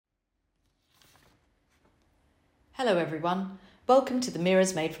Hello everyone, welcome to the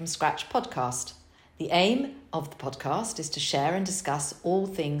Meera's Made from Scratch podcast. The aim of the podcast is to share and discuss all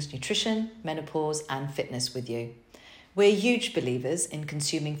things nutrition, menopause and fitness with you. We're huge believers in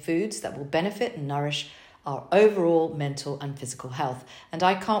consuming foods that will benefit and nourish our overall mental and physical health, and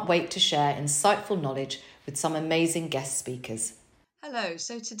I can't wait to share insightful knowledge with some amazing guest speakers. Hello,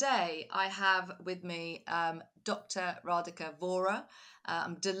 so today I have with me Dr. Radhika Vohra.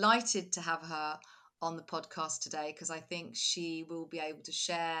 I'm delighted to have her on the podcast today because I think she will be able to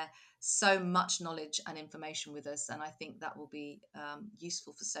share so much knowledge and information with us, and I think that will be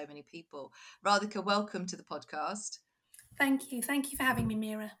useful for so many people. Radhika, welcome to the podcast. Thank you. Thank you for having me,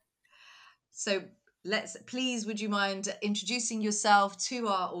 Meera. So please, would you mind introducing yourself to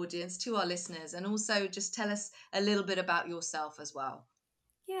our audience, to our listeners, and also just tell us a little bit about yourself as well?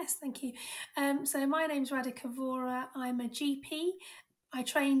 Yes, thank you. So my name's Radhika Vohra. I'm a GP. I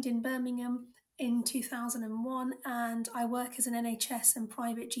trained in Birmingham in 2001 and I work as an NHS and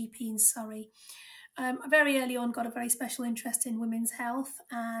private GP in Surrey. I very early on got a very special interest in women's health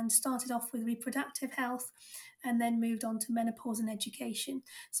and started off with reproductive health and then moved on to menopause and education.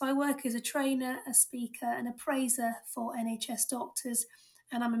 So I work as a trainer, a speaker and appraiser for NHS doctors,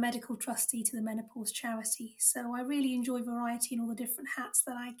 and I'm a medical trustee to the Menopause charity. So I really enjoy variety and all the different hats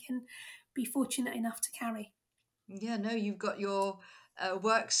that I can be fortunate enough to carry. Yeah, no, you've got your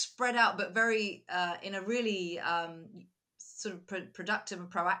work spread out, but very in a really sort of productive and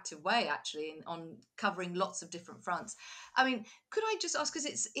proactive way, actually, on covering lots of different fronts. I mean, could I just ask,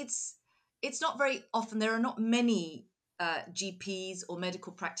 because it's not very often, there are not many GPs or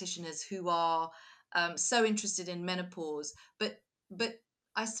medical practitioners who are so interested in menopause, but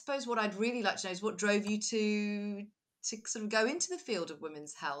I suppose what I'd really like to know is what drove you to sort of go into the field of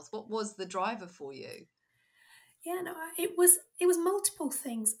women's health. What was the driver for you? Yeah, no, it was multiple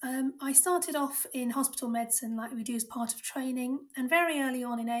things. I started off in hospital medicine, like we do as part of training, and very early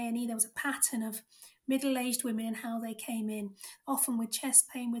on in A&E, there was a pattern of middle-aged women and how they came in, often with chest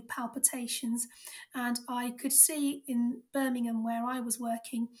pain, with palpitations, and I could see in Birmingham, where I was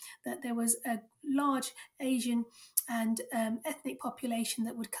working, that there was a large Asian and ethnic population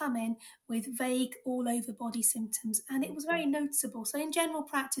that would come in with vague all-over body symptoms, and it was very noticeable. So in general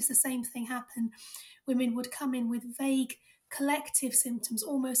practice, the same thing happened. Women would come in with vague collective symptoms,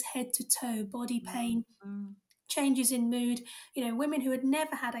 almost head to toe, body pain, Mm. changes in mood, women who had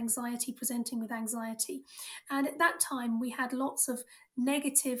never had anxiety presenting with anxiety. And at that time, we had lots of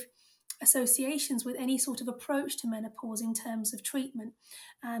negative associations with any sort of approach to menopause in terms of treatment,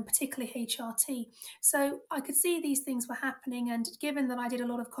 and particularly HRT. So I could see these things were happening, and given that I did a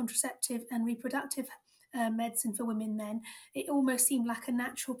lot of contraceptive and reproductive medicine for women then, it almost seemed like a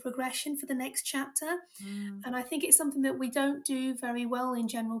natural progression for the next chapter. Mm. And I think it's something that we don't do very well in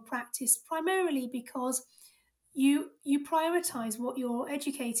general practice, primarily because you prioritize what you're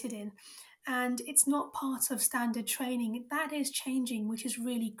educated in, and it's not part of standard training. That is changing, which is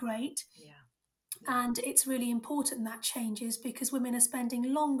really great. Yeah. Yeah. And it's really important that changes because women are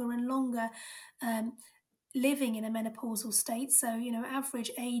spending longer and longer um, living in a menopausal state. So,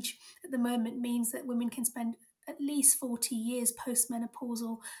 average age at the moment means that women can spend at least 40 years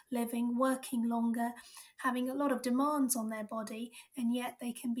postmenopausal living, working longer, having a lot of demands on their body, and yet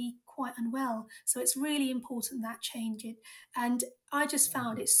they can be quite unwell. So it's really important that change it. And I just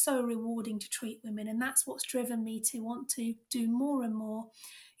found it so rewarding to treat women, and that's what's driven me to want to do more and more.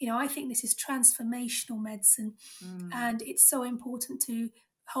 I think this is transformational medicine, Mm. and it's so important to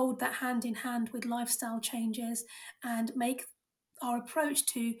hold that hand in hand with lifestyle changes and make our approach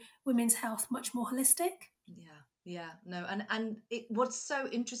to women's health much more holistic. Yeah, yeah, no, what's so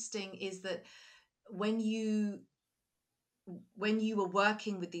interesting is that when you when you were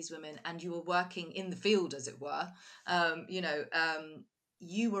working with these women and you were working in the field, as it were,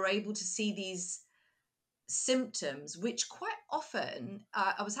 you were able to see these symptoms, which quite often,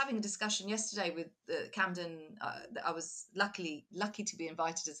 I was having a discussion yesterday with the Camden. I was lucky to be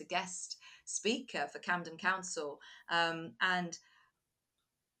invited as a guest speaker for Camden Council, and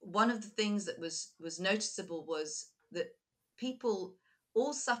one of the things that was noticeable was that people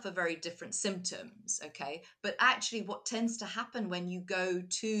all suffer very different symptoms, okay, but actually what tends to happen when you go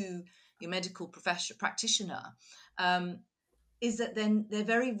to your medical practitioner, um, is that then they're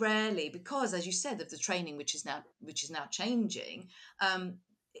very rarely, because as you said of the training which is now changing, um,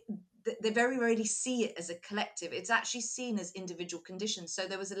 they very rarely see it as a collective. It's actually seen as individual conditions. So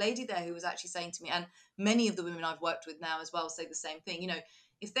there was a lady there who was actually saying to me, and many of the women I've worked with now as well say the same thing.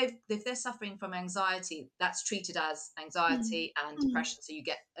 If they're suffering from anxiety, that's treated as Mm. anxiety and Mm. depression, so you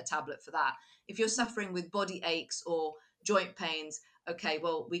get a tablet for that. If you're Mm. suffering with body aches or joint pains, okay,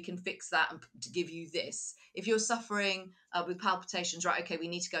 well, we can fix that and to give you this. If you're suffering with palpitations, right, okay, we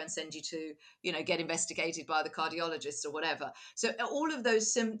need to go and send you to, get investigated by the cardiologist or whatever. So all of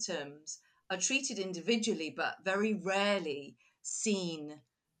those symptoms are treated individually, but very rarely seen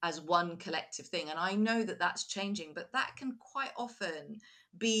as one collective thing. And I know that that's changing, but that can quite often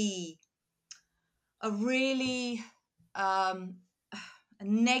be a really um, a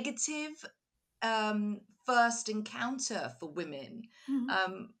negative first encounter for women. Mhm.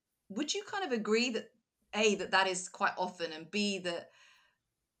 Um, would you kind of agree that A, that is quite often, and B, that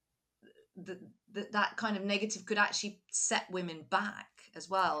that kind of negative could actually set women back as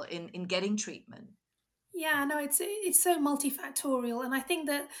well in getting treatment? Yeah, no, it's so multifactorial, and I think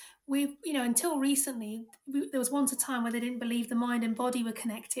that we've, until recently, there was once a time where they didn't believe the mind and body were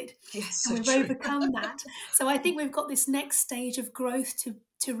connected, Yes, and so we've true. overcome that. So I think we've got this next stage of growth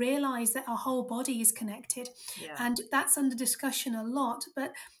to realize that our whole body is connected, Yeah, and that's under discussion a lot.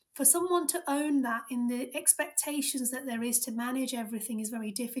 But for someone to own that in the expectations that there is to manage everything is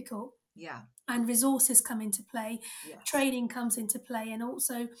very difficult, yeah, and resources come into play, yes, training comes into play, and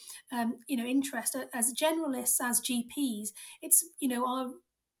also interest as generalists, as GPs. It's our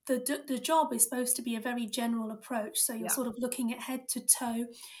the job is supposed to be a very general approach, so you're yeah, sort of looking at head to toe.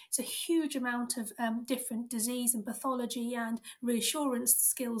 It's a huge amount of different disease and pathology and reassurance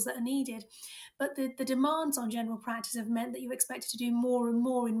skills that are needed, but the demands on general practice have meant that you're expected to do more and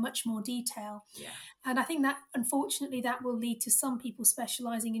more in much more detail. yeah, And I think that, unfortunately, that will lead to some people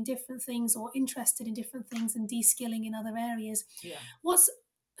specializing in different things or interested in different things and de-skilling in other areas. yeah, What's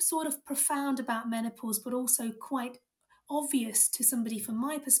sort of profound about menopause, but also quite obvious to somebody from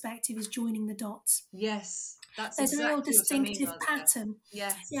my perspective, is joining the dots. yes. That's There's a real exactly what I mean, distinctive Radhika. pattern.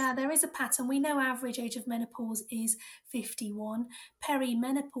 Yes, Yeah, there is a pattern. We know average age of menopause is 51.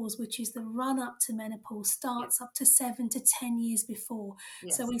 Perimenopause, which is the run up to menopause, yeah, starts up to 7 to 10 years before.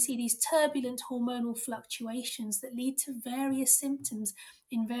 So yes, we see these turbulent hormonal fluctuations that lead to various symptoms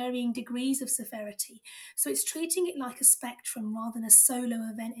in varying degrees of severity. So it's treating it like a spectrum rather than a solo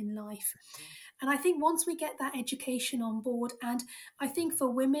event in life. exactly. And I think once we get that education on board, and I think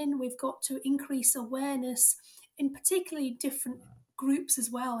for women, we've got to increase awareness in particularly different groups as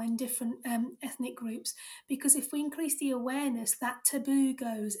well, in different ethnic groups, because if we increase the awareness, that taboo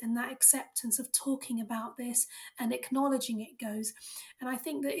goes and that acceptance of talking about this and acknowledging it goes. And I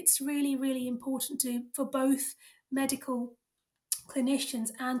think that it's really, really important to for both medical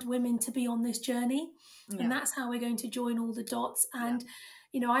clinicians and women to be on this journey, and Yeah, that's how we're going to join all the dots. yeah,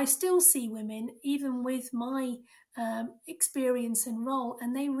 And I still see women, even with my experience and role,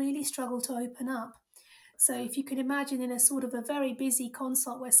 and they really struggle to open up. So yeah, if you can imagine, in a sort of a very busy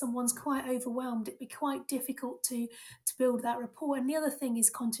consult where someone's quite overwhelmed, it'd be quite difficult to build that rapport. And the other thing is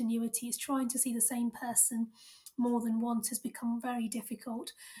continuity. Is trying to see the same person more than once has become very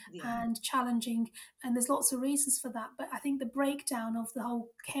difficult yeah, and challenging. And there's lots of reasons for that. But I think the breakdown of the whole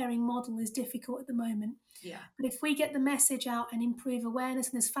caring model is difficult at the moment. yeah. But if we get the message out and improve awareness,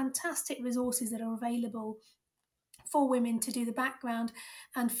 and there's fantastic resources that are available for women to do the background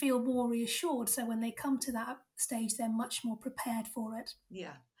and feel more reassured. So when they come to that stage, they're much more prepared for it.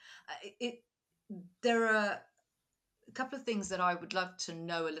 Yeah. It there are a couple of things that I would love to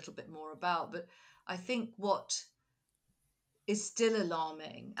know a little bit more about, but I think what is still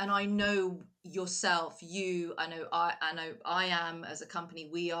alarming, and I know yourself, I know I am, as a company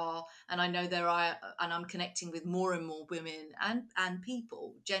we are, and I know there are, and I'm connecting with more and more women and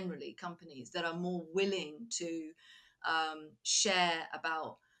people generally, companies that are more willing to share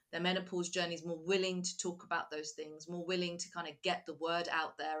about their menopause journeys, more willing to talk about those things, more willing to kind of get the word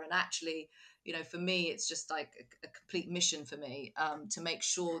out there. And actually, for me, it's just like a complete mission for me, to make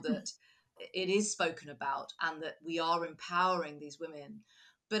sure that it is spoken about and that we are empowering these women.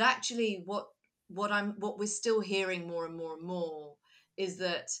 But actually, what we're still hearing more and more and more is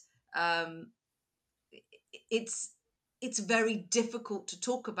that um, it's it's very difficult to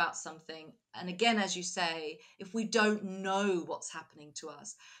talk about something, and again, as you say, if we don't know what's happening to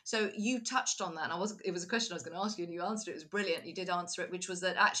us. So you touched on that, and it was a question I was going to ask you, and you answered it. It was brilliant, you did answer it, which was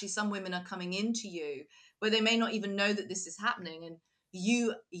that actually some women are coming into you where they may not even know that this is happening, and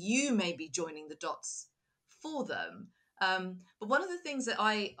you may be joining the dots for them. But one of the things that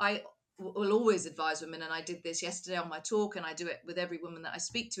I will always advise women, and I did this yesterday on my talk, and I do it with every woman that I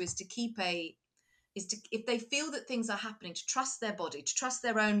speak to, is to keep a is to, if they feel that things are happening, to trust their body, to trust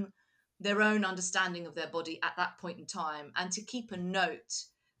their own understanding of their body at that point in time, and to keep a note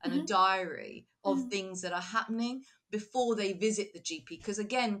and a Mm-hmm. diary of Mm, things that are happening before they visit the GP. Because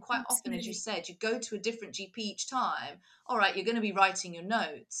again, quite often, as you absolutely. said, you go to a different GP each time. All right, you're going to be writing your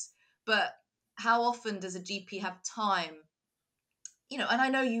notes, but how often does a GP have time and I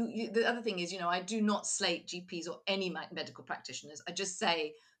know the other thing is, I do not slate GPs or any medical practitioners. I just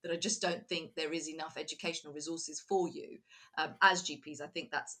say that I just don't think there is enough educational resources for you as GPs. I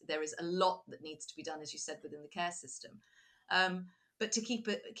think there is a lot that needs to be done, as you said, within the care system. But to keep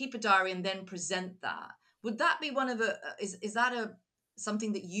a diary and then present that, would that be one of the is that a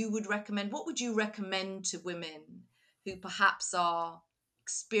something that you would recommend? What would you recommend to women who perhaps are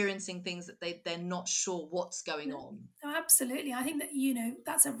experiencing things that they're not sure what's going No, on? no, absolutely. I think that,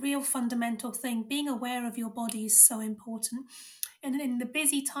 that's a real fundamental thing. Being aware of your body is so important. And in the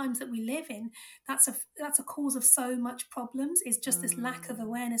busy times that we live in, that's a cause of so much problems, is just this lack of Mm,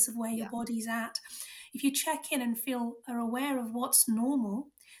 awareness of where your yeah, body's at. If you check in and are aware of what's normal,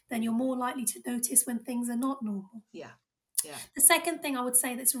 then you're more likely to notice when things are not normal. yeah, yeah, The second thing I would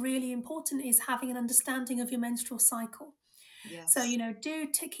say that's really important is having an understanding of your menstrual cycle. So, yes, do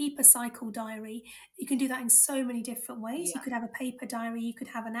to keep a cycle diary. You can do that in so many different ways. You yeah, could have a paper diary, you could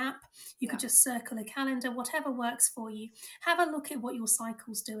have an app, you could yeah, just circle a calendar, whatever works for you. Have a look at what your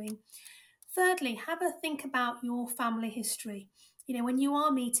cycle's doing. Thirdly, have a think about your family history. When you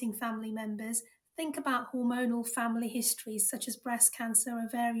are meeting family members, think about hormonal family histories such as breast cancer,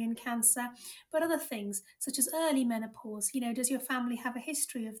 ovarian cancer, but other things such as early menopause. Does your family have a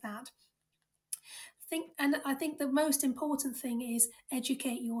history of that? I think the most important thing is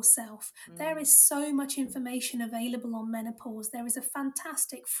educate yourself. There mm, is so much information available on menopause. There is a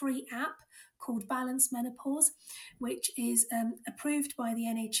fantastic free app called Balance Menopause, which is approved by the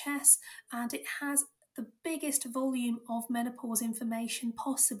NHS, and it has the biggest volume of menopause information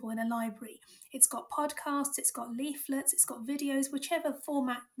possible in a library. It's got podcasts, it's got leaflets, it's got videos, whichever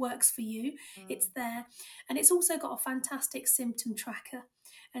format works for you, it's mm, there. And it's also got a fantastic symptom tracker,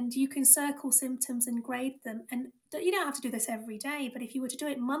 and you can circle symptoms and grade them. And you don't have to do this every day, but if you were to do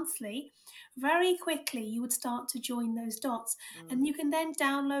it monthly, very quickly you would start to join those dots. And mm, you can then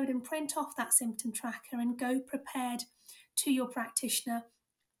download and print off that symptom tracker and go prepared to your practitioner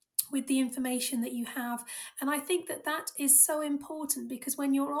with the information that you have. And I think that that is so important, because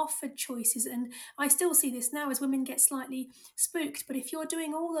when you're offered choices, and I still see this now as women get slightly spooked, but if you're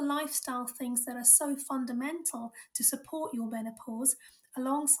doing all the lifestyle things that are so fundamental to support your menopause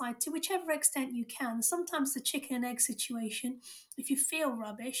alongside, to whichever extent you can, sometimes the chicken and egg situation, if you feel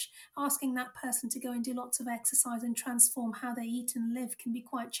rubbish, asking that person to go and do lots of exercise and transform how they eat and live can be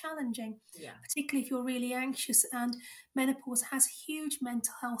quite challenging, yeah, particularly if you're really anxious. And menopause has huge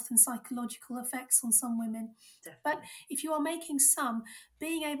mental health and psychological effects on some women. But definitely. if you are making some,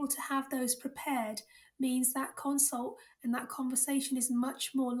 being able to have those prepared means that consult and that conversation is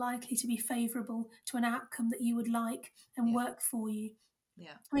much more likely to be favourable to an outcome that you would like and Yeah, work for you.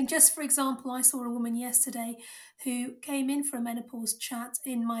 yeah, I mean, just for example, I saw a woman yesterday who came in for a menopause chat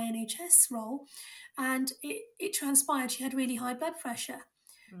in my NHS role, and it transpired she had really high blood pressure.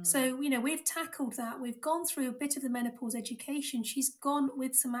 mm, So, we've tackled that. We've gone through a bit of the menopause education. She's gone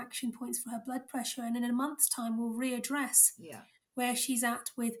with some action points for her blood pressure, and in a month's time, we'll readdress yeah, where she's at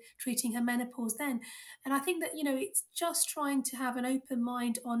with treating her menopause then. And I think that, it's just trying to have an open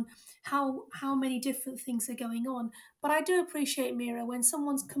mind on how many different things are going on. But I do appreciate, Meera, when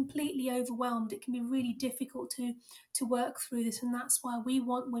someone's completely overwhelmed, it can be really difficult to work through this, and that's why we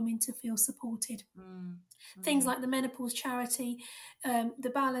want women to feel supported. mm, Things mm, like the menopause charity,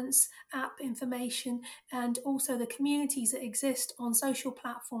 the balance app information, and also the communities that exist on social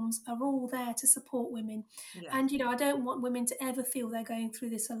platforms are all there to support women. yeah, And I don't want women to ever feel they're going through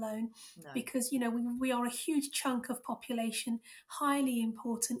this alone, no. because we are a huge chunk of population, highly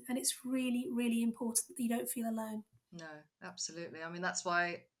important, and it's really, really important that you don't feel alone. No, absolutely. I mean, that's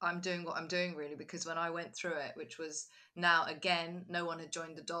why I'm doing what I'm doing, really, because when I went through it, which was now again, no one had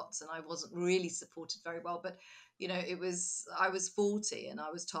joined the dots and I wasn't really supported very well. But, I was 40 and I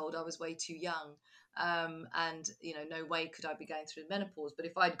was told I was way too young. And, no way could I be going through menopause. But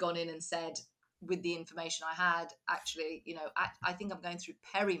if I'd gone in and said, with the information I had, actually, I think I'm going through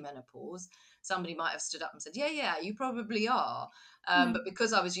perimenopause, somebody might have stood up and said, yeah, yeah, you probably are. But Mm.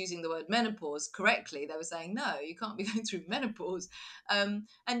 because I was using the word menopause correctly, they were saying, no, you can't be going through menopause. And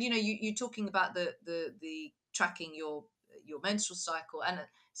you're talking about the tracking your menstrual cycle, and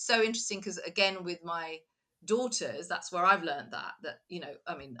so interesting because again with my daughters, that's where I've learned that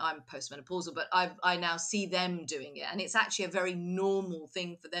I mean I'm postmenopausal, but I now see them doing it, and it's actually a very normal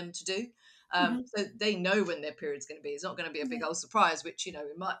thing for them to do. Hmm. So they know when their period's going to be. It's not going to be a big Yeah, old surprise, which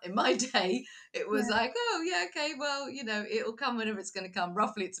in my day it was yeah. like, oh yeah, okay, well, it'll come whenever it's going to come.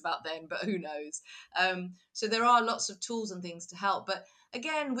 Roughly, it's about then, but who knows? So there are lots of tools and things to help. But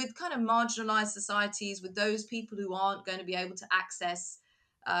again, with kind of marginalized societies, with those people who aren't going to be able to access,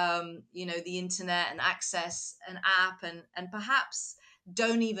 the internet and access an app, and perhaps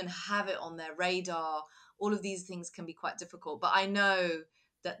don't even have it on their radar. All of these things can be quite difficult. But I know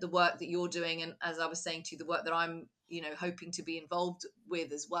that the work that you're doing, and as I was saying to you, the work that I'm, hoping to be involved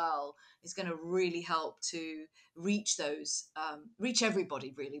with as well, is going to really help to reach reach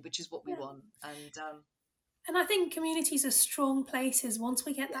everybody really, which is what we Yeah. want. And And I think communities are strong places. Once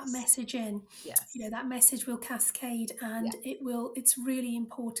we get that yes, message in, yes, that message will cascade, yeah, and it's really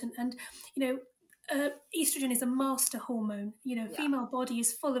important. And, estrogen is a master hormone. yeah, Female body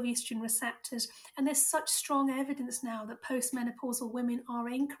is full of estrogen receptors. And there's such strong evidence now that postmenopausal women are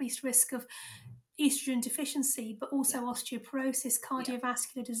at increased risk of estrogen deficiency, but yeah, also osteoporosis, yeah,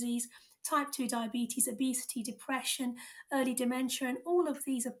 cardiovascular disease, type 2 diabetes, obesity, depression, early dementia, and all of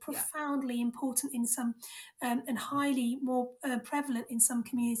these are yeah, profoundly important in some, and highly more prevalent in some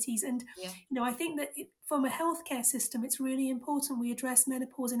communities. And, yeah, I think that from a healthcare system, it's really important we address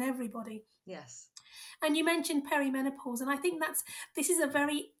menopause in everybody. yes, And you mentioned perimenopause, and I think this is a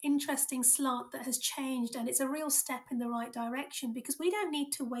very interesting slant that has changed, and it's a real step in the right direction because we don't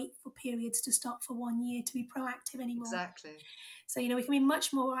need to wait for periods to start for 1 year to be proactive anymore. exactly, So, we can be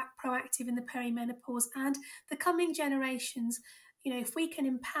much more proactive in the perimenopause, and the coming generations, if we can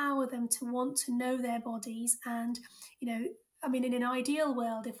empower them to want to know their bodies and, I mean, in an ideal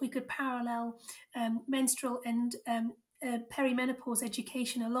world, if we could parallel menstrual and perimenopause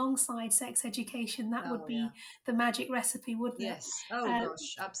education alongside sex education, that would oh yeah. be the magic recipe, wouldn't it? Yes. Oh Uh,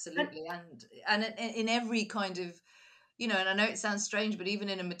 gosh, and, absolutely. And in every kind of, and I know it sounds strange, but even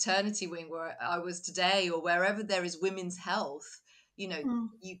in a maternity wing where I was today, or wherever there is women's health, you know, mm,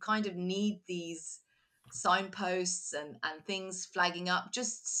 you kind of need these signposts and things flagging up,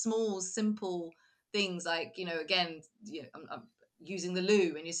 just small, simple things like, again, I'm using the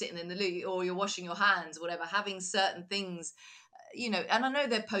loo and you're sitting in the loo, or you're washing your hands, whatever, having certain things, and I know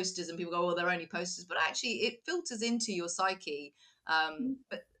they're posters and people go, well, they're only posters, but actually it filters into your psyche. mm,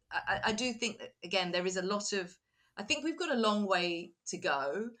 But I do think that, again, there is a lot of, I think we've got a long way to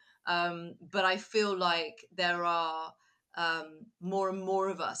go. But I feel like there are more and more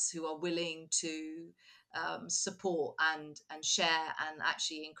of us who are willing to support and share and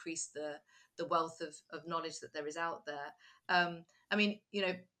actually increase the wealth of knowledge that there is out there. I mean,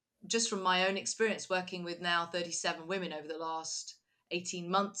 just from my own experience working with now 37 women over the last 18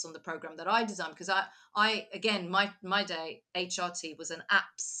 months on the program that I designed, because I again, my day HRT was an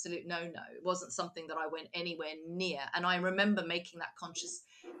absolute no. It wasn't something that I went anywhere near. And I remember making that conscious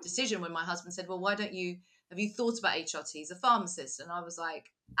decision when my husband said, well, why don't you, have you thought about HRT as a pharmacist? And I was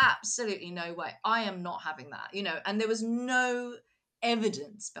like, absolutely no way. I am not having that, and there was no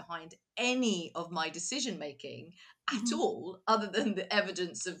evidence behind any of my decision making at mhm, all, other than the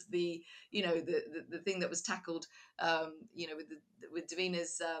evidence of the thing that was tackled, with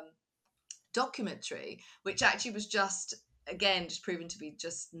Davina's documentary, which actually was just, again, just proven to be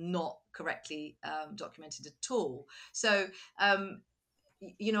just not correctly documented at all. So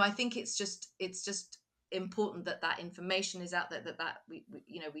I think it's just important that that information is out there, that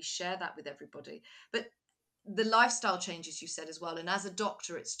we share that with everybody. But the lifestyle changes you said as well, and as a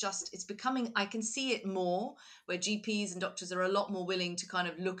doctor, it's becoming, I can see it more, where GPs and doctors are a lot more willing to kind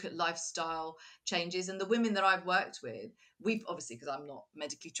of look at lifestyle changes. And the women that I've worked with, we've obviously, because I'm not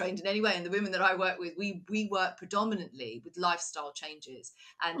medically trained in any way, and the women that I work with, we work predominantly with lifestyle changes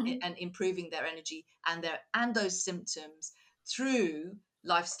and mhm, and improving their energy and those symptoms through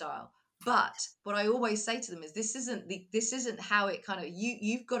lifestyle. But what I always say to them is, this isn't how it kind of,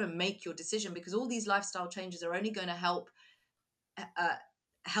 you've got to make your decision, because all these lifestyle changes are only going to uh,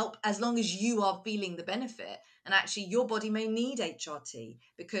 help as long as you are feeling the benefit. And actually your body may need HRT,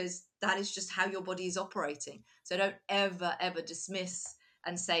 because that is just how your body is operating. So don't ever dismiss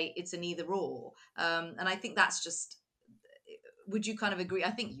and say it's an either or. And I think that's just, would you kind of agree? I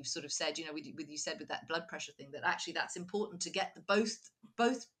think you've sort of said, with you said with that blood pressure thing, that actually that's important to get the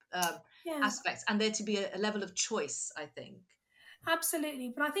both um, yeah. aspects, and there to be a level of choice, I think.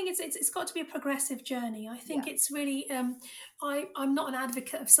 Absolutely, but I think it's got to be a progressive journey. I Yeah, think it's really I'm not an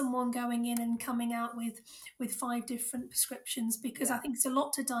advocate of someone going in and coming out with five different prescriptions, because I yeah, think it's a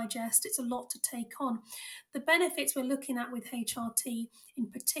lot to digest. It's a lot to take on. The benefits we're looking at with HRT in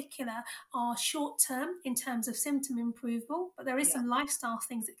particular are short term in terms of symptom improvement, but there is yeah, some lifestyle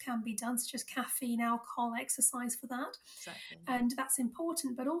things that can be done, such as caffeine, alcohol, exercise for that, exactly. and that's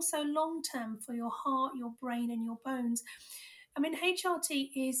important. But also long term for your heart, your brain, and your bones. I mean,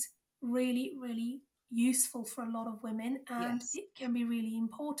 HRT is really, really useful for a lot of women, and Yes, it can be really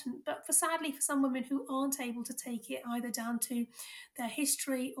important. But sadly, for some women who aren't able to take it, either down to their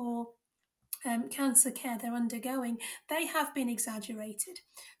history or cancer care they're undergoing, they have been exaggerated.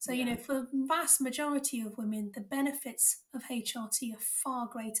 So, Yeah. for the vast majority of women, the benefits of HRT are far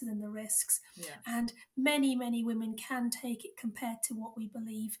greater than the risks. Yeah. And many, many women can take it compared to what we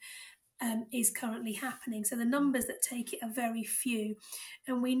believe is currently happening. So the numbers that take it are very few.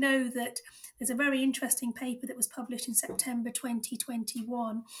 And we know that there's a very interesting paper that was published in September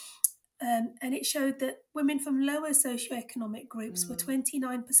 2021. And it showed that women from lower socioeconomic groups were Mm.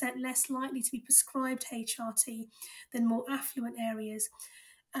 29% less likely to be prescribed HRT than more affluent areas.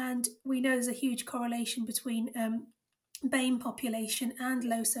 And we know there's a huge correlation between BAME population and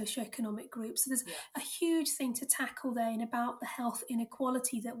Yeah. low socioeconomic groups. So there's Yeah. a huge thing to tackle there in about the health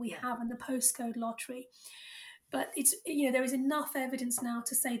inequality that we Yeah. have and the postcode lottery. But it's there is enough evidence now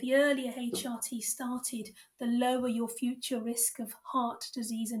to say the earlier HRT started, the lower your future risk of heart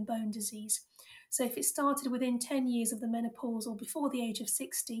disease and bone disease. So if it started within 10 years of the menopause or before the age of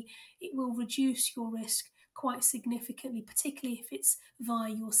 60, it will reduce your risk quite significantly, particularly if it's via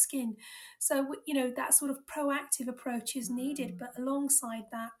your skin. So, that sort of proactive approach is needed, Mm. but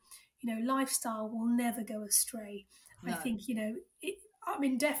alongside that, lifestyle will never go astray. I No. think,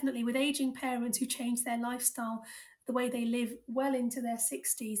 definitely with aging parents who change their lifestyle, the way they live well into their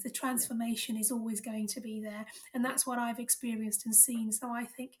 60s, the Yeah. transformation is always going to be there. And Yeah. that's what I've experienced and seen. So I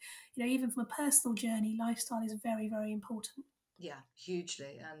think, even from a personal journey, lifestyle is very, very important. Yeah,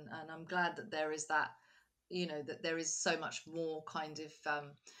 hugely. And I'm glad that there is that, that there is so much more kind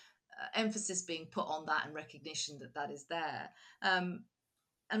of emphasis being put on that and recognition that that is there. Um,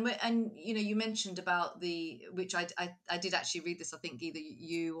 and you mentioned about the, which I did actually read this. I think either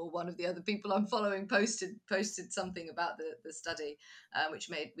you or one of the other people I'm following posted something about the study, which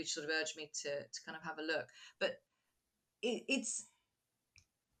sort of urged me to kind of have a look. But it's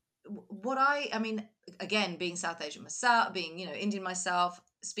what I mean, again, being South Asian myself, being Indian myself,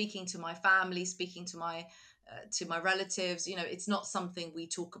 speaking to my family, speaking to my relatives, it's not something we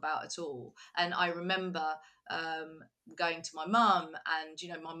talk about at all. And I remember going to my mum,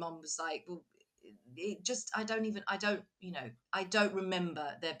 and my mum was like, well, it just I don't remember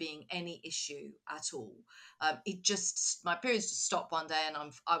there being any issue at all. It just, my periods just stopped one day, and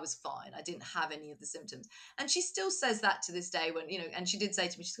I was fine. I didn't have any of the symptoms. And she still says that to this day, when and she did say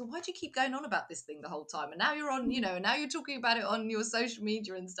to me, she said, why do you keep going on about this thing the whole time, and now you're on, and now you're talking about it on your social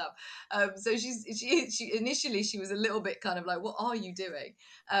media and stuff. So she initially, she was a little bit kind of like, what are you doing?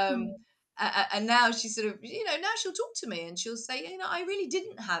 um, Mm. and now she sort of, now she'll talk to me and she'll say, I really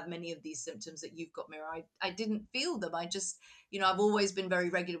didn't have many of these symptoms that you've got, Mira. I didn't feel them. I just, I've always been very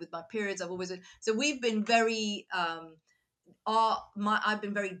regular with my periods. I've always been, so we've been very I've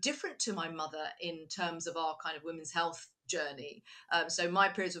been very different to my mother in terms of our kind of women's health journey. So my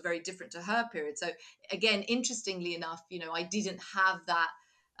periods were very different to her period. So again, interestingly enough, I didn't have that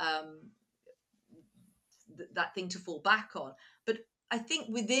that thing to fall back on. But I think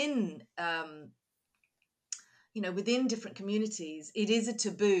within different communities, it is a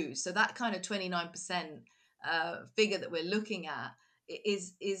taboo. So that kind of 29% figure that we're looking at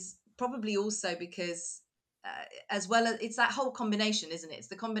is probably also because, as well as, it's that whole combination, isn't it? It's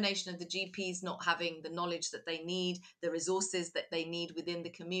the combination of the GPs not having the knowledge that they need, the resources that they need within the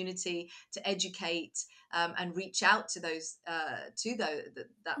community to educate and reach out to those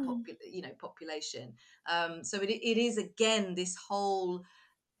Mm. population. So it is, again, this whole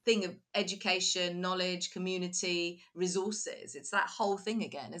thing of education, knowledge, community, resources. It's that whole thing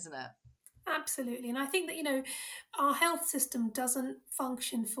again, isn't it? Absolutely. And I think that, our health system doesn't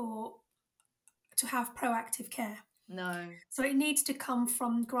function to have proactive care. No. So it needs to come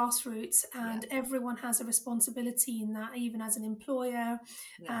from grassroots, Yeah. and everyone has a responsibility in that, even as an employer,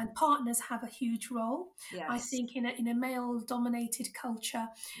 Yeah. and partners have a huge role. I Yes. think in a male-dominated culture,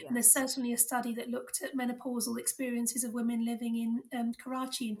 and there's Yes. certainly a study that looked at menopausal experiences of women living in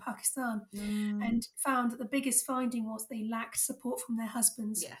Karachi in Pakistan, Mm. and found that the biggest finding was they lacked support from their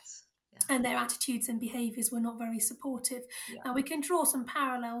husbands, Yes. Yeah. and their attitudes and behaviours were not very supportive. Yeah. Now we can draw some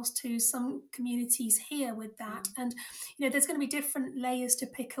parallels to some communities here with that, Mm. and there's going to be different layers to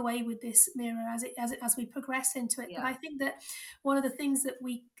pick away with this mirror as we progress into it. But Yeah. I think that one of the things that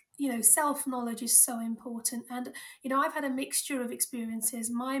we self knowledge is so important. And I've had a mixture of experiences.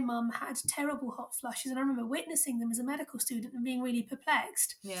 My mum had terrible hot flushes, and I remember witnessing them as a medical student and being really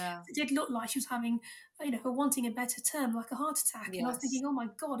perplexed. Yeah. It did look like she was having, for wanting a better term, like a heart attack. And I was Yes. thinking, oh my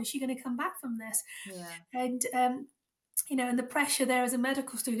God, is she going to come back from this? Yeah. And and the pressure there as a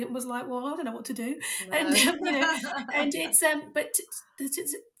medical student was like, well, I don't know what to do. And No. and it's but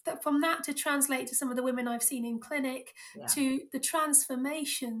that from that to translate to some of the women I've seen in clinic, Yeah. to the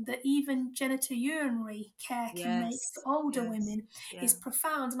transformation that even genitourinary care can make for Yes. older Yes. women is Yeah.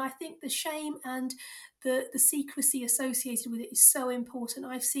 profound. And I think the shame and the secrecy associated with it is so important.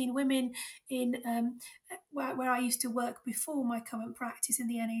 I've seen women in where I used to work before my current practice in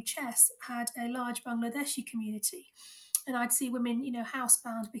the NHS had a large Bangladeshi community, and I'd see women,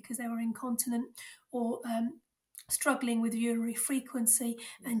 housebound because they were incontinent or struggling with urinary frequency,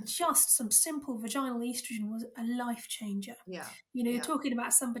 Yeah. and just some simple vaginal estrogen was a life changer. Yeah. You're Yeah. talking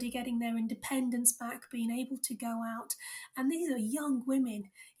about somebody getting their independence back, being able to go out, and these are young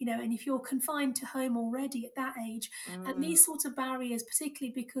women, and if you're confined to home already at that age, and Mm, these sorts of barriers,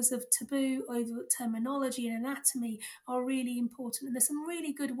 particularly because of taboo over terminology and anatomy, are really important. And there's some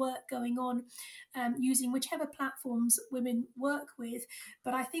really good work going on using whichever platforms women work with.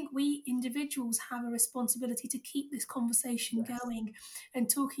 But I think we individuals have a responsibility to keep this conversation yes. going and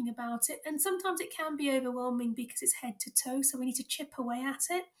talking about it. And sometimes it can be overwhelming because it's head to toe, so we need to chip away at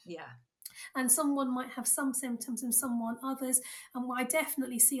it. Yeah. And someone might have some symptoms and someone others. And I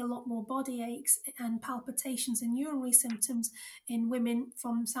definitely see a lot more body aches and palpitations and urinary symptoms in women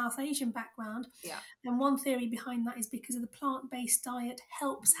from South Asian background. Yeah. And one theory behind that is because of the plant-based diet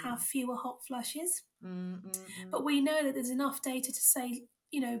helps have Mm, fewer hot flushes. mm, mm, mm. But we know that there's enough data to say,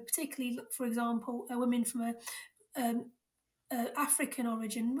 particularly, for example, women from um, African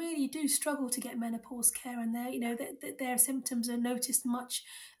origin really do struggle to get menopause care, and their symptoms are noticed much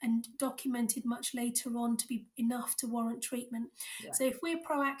and documented much later on to be enough to warrant treatment. Yeah. So if we're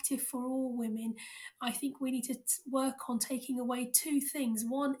proactive for all women, I think we need to work on taking away two things.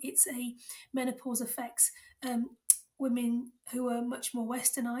 One, it's a menopause affects women who are much more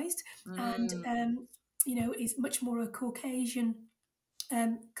westernized and Mm, is much more a Caucasian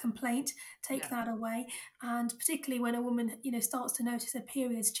complaint. Take yeah. that away, and particularly when a woman starts to notice her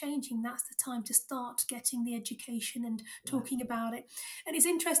periods changing, that's the time to start getting the education and Yeah. talking about it. And it's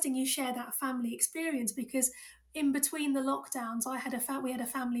interesting you share that family experience, because in between the lockdowns we had a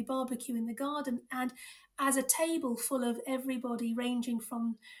family barbecue in the garden, and as a table full of everybody ranging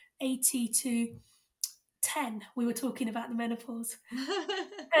from 80 to 10, we were talking about the menopause,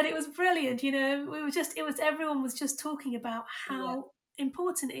 and it was brilliant. Everyone was just talking about Yeah. how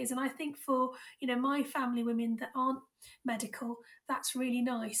important it is. And I think for my family women that aren't medical, that's really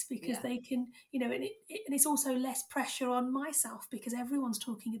nice, because Yeah. they can, and it's also less pressure on myself because everyone's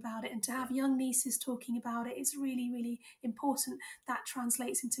talking about it, and to Yeah. have young nieces talking about it is really, really important. That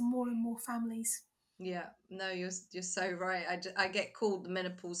translates into more and more families. Yeah, no, you're so right. I get called the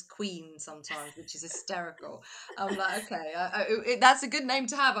menopause queen sometimes, which is hysterical. I'm like, okay, that's a good name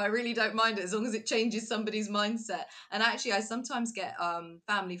to have. I really don't mind it as long as it changes somebody's mindset. And actually, I sometimes get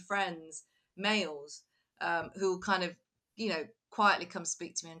family friends, males, who kind of, quietly come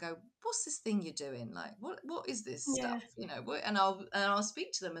speak to me and go, "What's this thing you're doing? Like, what is this Yeah. stuff? And I'll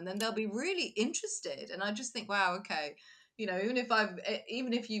speak to them, and then they'll be really interested, and I just think, wow, okay,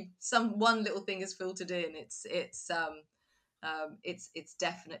 even if you some one little thing is filtered in, it's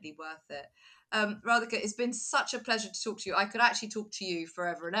definitely worth it. Radhika, it's been such a pleasure to talk to you. I could actually talk to you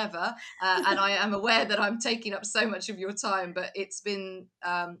forever and ever, and I am aware that I'm taking up so much of your time, but it's been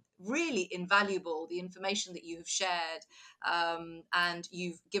really invaluable, the information that you have shared, and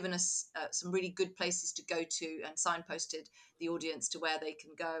you've given us some really good places to go to and signposted the audience to where they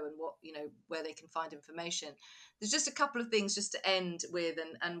can go and where they can find information. There's just a couple of things just to end with,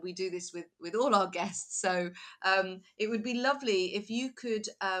 and we do this with all our guests. So it would be lovely if you could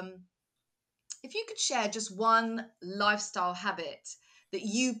share just one lifestyle habit that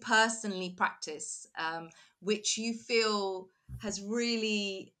you personally practice, which you feel has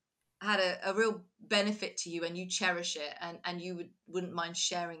really had a real benefit to you and you cherish it, and you wouldn't mind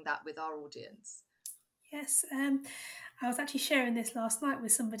sharing that with our audience. Yes, I was actually sharing this last night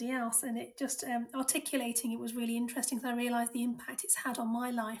with somebody else, and it just articulating it was really interesting, because I realised the impact it's had on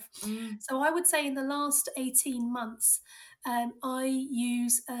my life. Mm, So I would say in the last 18 months,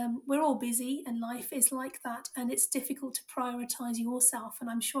 we're all busy and life is like that, and it's difficult to prioritise yourself. And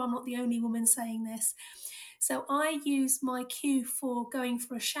I'm sure I'm not the only woman saying this. So I use my cue for going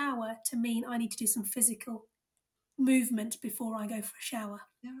for a shower to mean I need to do some physical movement before I go for a shower.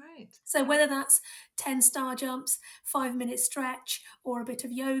 yeah, right. So whether that's 10 star jumps, 5 minute stretch, or a bit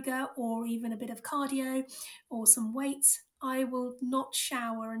of yoga, or even a bit of cardio, or some weights, I will not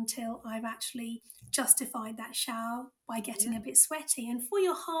shower until I've actually justified that shower by getting Yeah, a bit sweaty. And for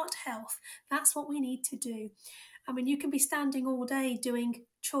your heart health, that's what we need to do. I mean, you can be standing all day doing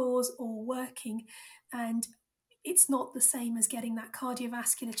chores or working, and it's not the same as getting that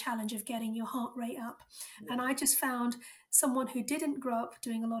cardiovascular challenge of getting your heart rate up. Yeah. And I just found someone who didn't grow up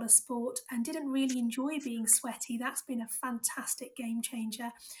doing a lot of sport and didn't really enjoy being sweaty, that's been a fantastic game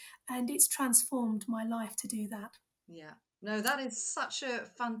changer. And it's transformed my life to do that. Yeah. No, that is such a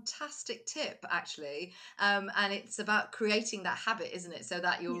fantastic tip, actually. And it's about creating that habit, isn't it? So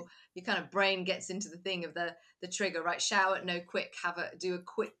that Yeah. your kind of brain gets into the thing of the trigger, right? Shower, no, quick, do a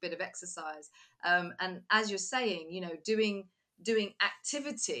quick bit of exercise. And as you're saying, doing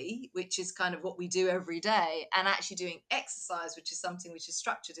activity, which is kind of what we do every day, and actually doing exercise, which is something which is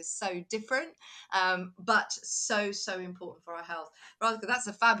structured, is so different, but so important for our health. Radhika, that's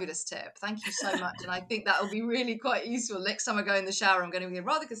a fabulous tip. Thank you so much. And I think that will be really quite useful. Next time I go in the shower, I'm going to be,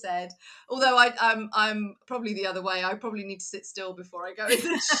 Radhika said, although I'm probably the other way. I probably need to sit still before I go in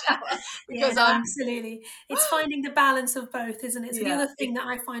the shower Yeah, because no, I'm, absolutely. It's finding the balance of both, isn't it? So the yeah. other thing that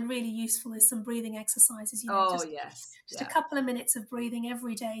I find really useful is some breathing exercises, Oh, yes. just a Yeah, couple of minutes of breathing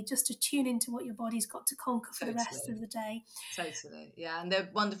every day, just to tune into what your body's got to conquer for the rest totally. of the day. Totally. Yeah. And there are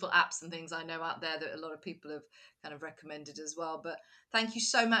wonderful apps and things I know out there that a lot of people have kind of recommended as well. But thank you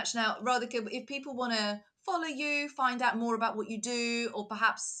so much. Now, Radhika, if people want to follow you, find out more about what you do, or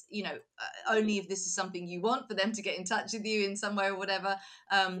perhaps, only if this is something you want for them to get in touch with you in some way or whatever,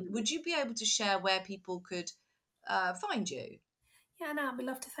 would you be able to share where people could find you? Yeah, no, I'd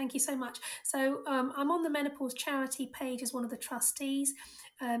love to. Thank you so much. So I'm on the Menopause charity page as one of the trustees.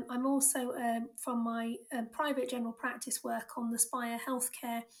 I'm also from my private general practice work on the Spire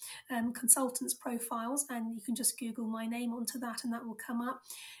Healthcare consultants profiles, and you can just Google my name onto that, and that will come up.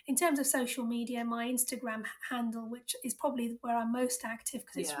 In terms of social media, my Instagram handle, which is probably where I'm most active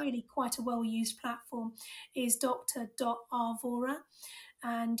because it's Yeah. really quite a well-used platform, is Dr.Vohra.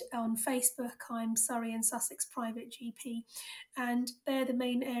 And on Facebook, I'm Surrey and Sussex Private GP, and they're the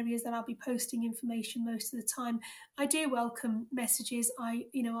main areas that I'll be posting information most of the time. I do welcome messages. I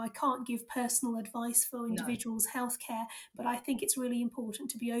can't give personal advice for No. individuals' healthcare, but Yeah. I think it's really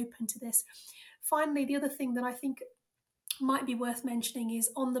important to be open to this. Finally, the other thing that I think might be worth mentioning is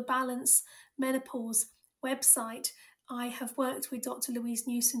on the Balance Menopause website, I have worked with Dr. Louise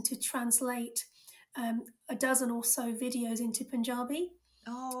Newson to translate a dozen or so videos into Punjabi,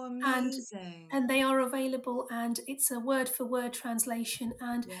 Oh, and amazing. they are available, and it's a word for word translation,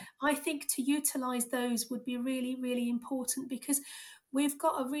 and Yeah. I think to utilize those would be really, really important, because we've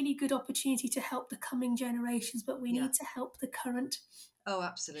got a really good opportunity to help the coming generations, but we Yeah. need to help the current, Oh, who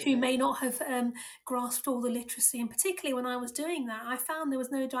absolutely. may not have grasped all the literacy. And particularly when I was doing that, I found there was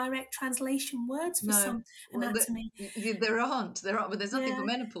no direct translation words for No. some Well, anatomy. there aren't, but there's nothing for Yeah.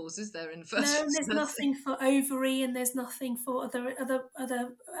 menopause, is there, in the first No, and place? there's nothing for ovary, and there's nothing for other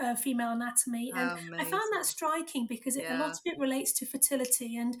female anatomy. And I found that Amazing. striking because a lot Yeah. of it relates to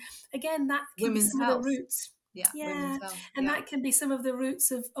fertility, and again, that can be Women's some of the health. roots. Yeah. Women's Yeah, health. and Yeah. that can be some of the roots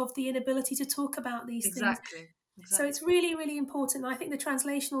of the inability to talk about these things. Exactly. So it's Exactly. really, really important. I think the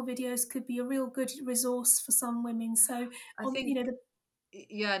translational videos could be a real good resource for some women. So I on, think the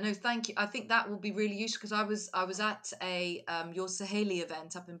Yeah, no, thank you. I think that will be really useful because I was at a your Saheli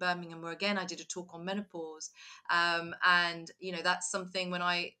event up in Birmingham where again I did a talk on menopause, and that's something when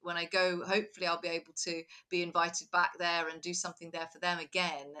I go, hopefully I'll be able to be invited back there and do something there for them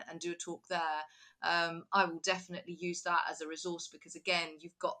again and do a talk there. I will definitely use that as a resource because again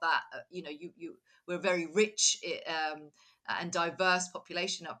you've got that you we're very rich and diverse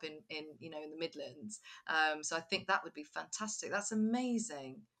population up in the Midlands. So I think that would be fantastic. That's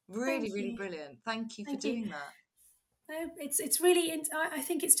amazing. Really, Thank really you, brilliant. Thank you for thank you. doing that. No, it's really. I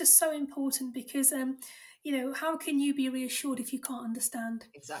think it's just so important because how can you be reassured if you can't understand?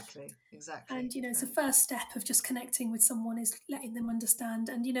 Exactly. And Exactly. it's the first step of just connecting with someone is letting them understand.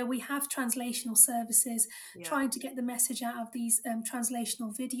 And we have translational services, Yeah. trying to get the message out of these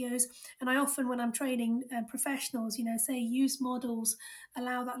translational videos. And I often, when I'm training professionals, say use models,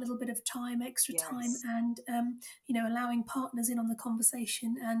 allow that little bit of time, extra time, Yes. and allowing partners in on the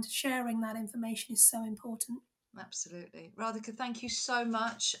conversation and sharing that information is so important. Absolutely. Radhika, thank you so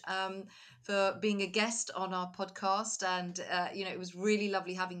much for being a guest on our podcast. And, it was really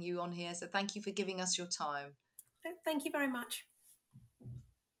lovely having you on here. So thank you for giving us your time. Thank you very much.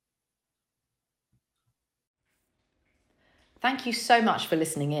 Thank you so much for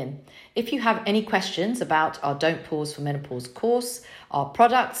listening in. If you have any questions about our Don't Pause for Menopause course, our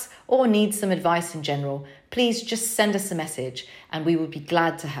products, or need some advice in general, please just send us a message and we would be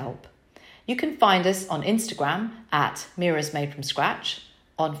glad to help. You can find us on Instagram at Meera's Made From Scratch,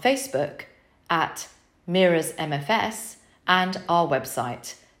 on Facebook at Meera's MFS, and our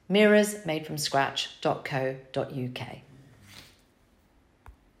website, meerasmadefromscratch.co.uk.